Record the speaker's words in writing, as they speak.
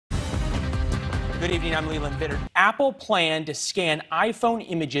Good evening, I'm Leland Vitter. Apple plan to scan iPhone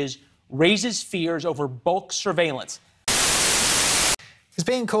images raises fears over bulk surveillance. It's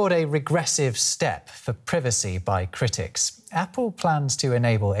being called a regressive step for privacy by critics. Apple plans to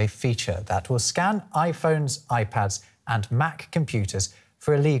enable a feature that will scan iPhones, iPads and Mac computers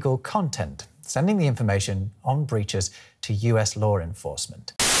for illegal content, sending the information on breaches to US law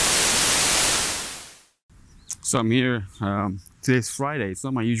enforcement. So I'm here, today's Friday, it's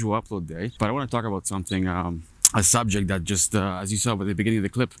not my usual upload day, but I want to talk about something, a subject that just, as you saw at the beginning of the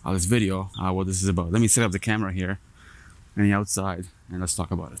clip, of this video, what this is about. Let me set up the camera here and the outside and let's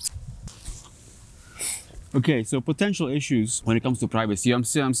talk about it. Okay, so potential issues when it comes to privacy. I'm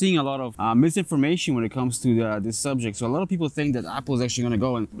seeing a lot of misinformation when it comes to this subject. So a lot of people think that Apple is actually going to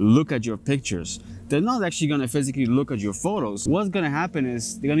go and look at your pictures. They're not actually going to physically look at your photos. What's going to happen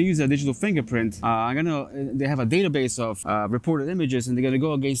is they're going to use a digital fingerprint. They have a database of reported images, and they're going to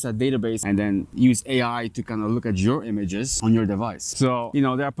go against that database and then use AI to kind of look at your images on your device. So, you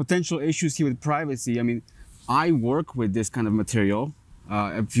know, there are potential issues here with privacy. I mean, I work with this kind of material.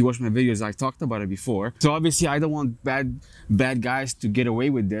 If you watch my videos, I talked about it before. So obviously I don't want bad guys to get away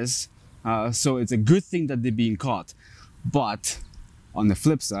with this. So it's a good thing that they're being caught. But on the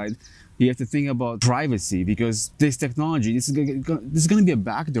flip side, you have to think about privacy, because this technology, this is going to be a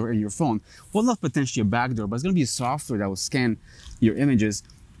backdoor in your phone. Well, not potentially a backdoor, but it's going to be a software that will scan your images.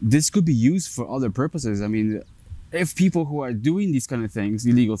 This could be used for other purposes. I mean, if people who are doing these kind of things,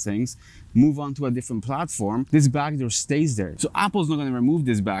 illegal things, move on to a different platform, this backdoor stays there. So Apple's not going to remove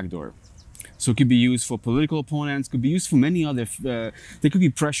this backdoor. So it could be used for political opponents, could be used for many other, there could be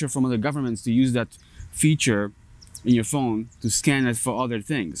pressure from other governments to use that feature in your phone to scan it for other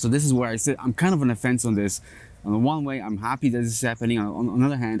things. So this is where I said I'm kind of on the fence on this. On the one way, I'm happy that this is happening. On the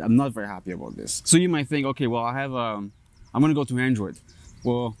other hand, I'm not very happy about this. So you might think, okay, well, I'm going to go to Android.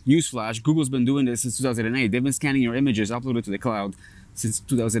 Well, newsflash, Google's been doing this since 2008. They've been scanning your images, uploaded to the cloud since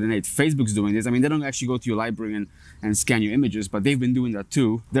 2008. Facebook's doing this. I mean, they don't actually go to your library and scan your images, but they've been doing that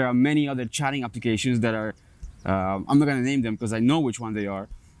too. There are many other chatting applications that are, I'm not gonna name them because I know which one they are,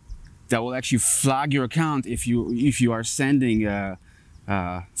 that will actually flag your account if you are sending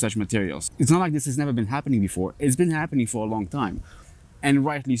such materials. It's not like this has never been happening before. It's been happening for a long time. And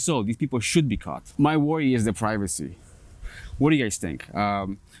rightly so, these people should be caught. My worry is the privacy. What do you guys think?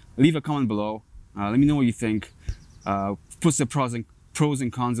 Leave a comment below. Let me know what you think. Put the pros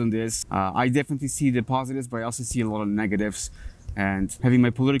and cons on this. I definitely see the positives, but I also see a lot of negatives. And having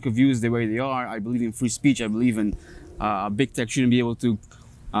my political views the way they are, I believe in free speech. I believe in big tech shouldn't be able to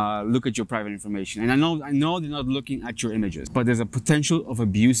look at your private information. And I know they're not looking at your images, but there's a potential of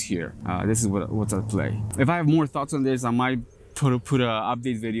abuse here. This is what's at play. If I have more thoughts on this, I might put a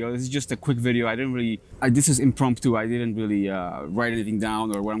update video. This is just a quick video. This is impromptu. I didn't really write anything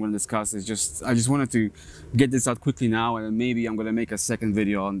down or what I'm going to discuss. I just wanted to get this out quickly now, and maybe I'm going to make a second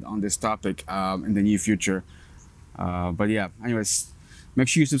video on this topic in the near future. But yeah, anyways, make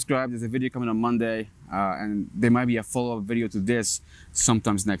sure you subscribe. There's a video coming on Monday, and there might be a follow-up video to this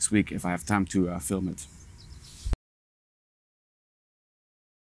sometimes next week if I have time to film it.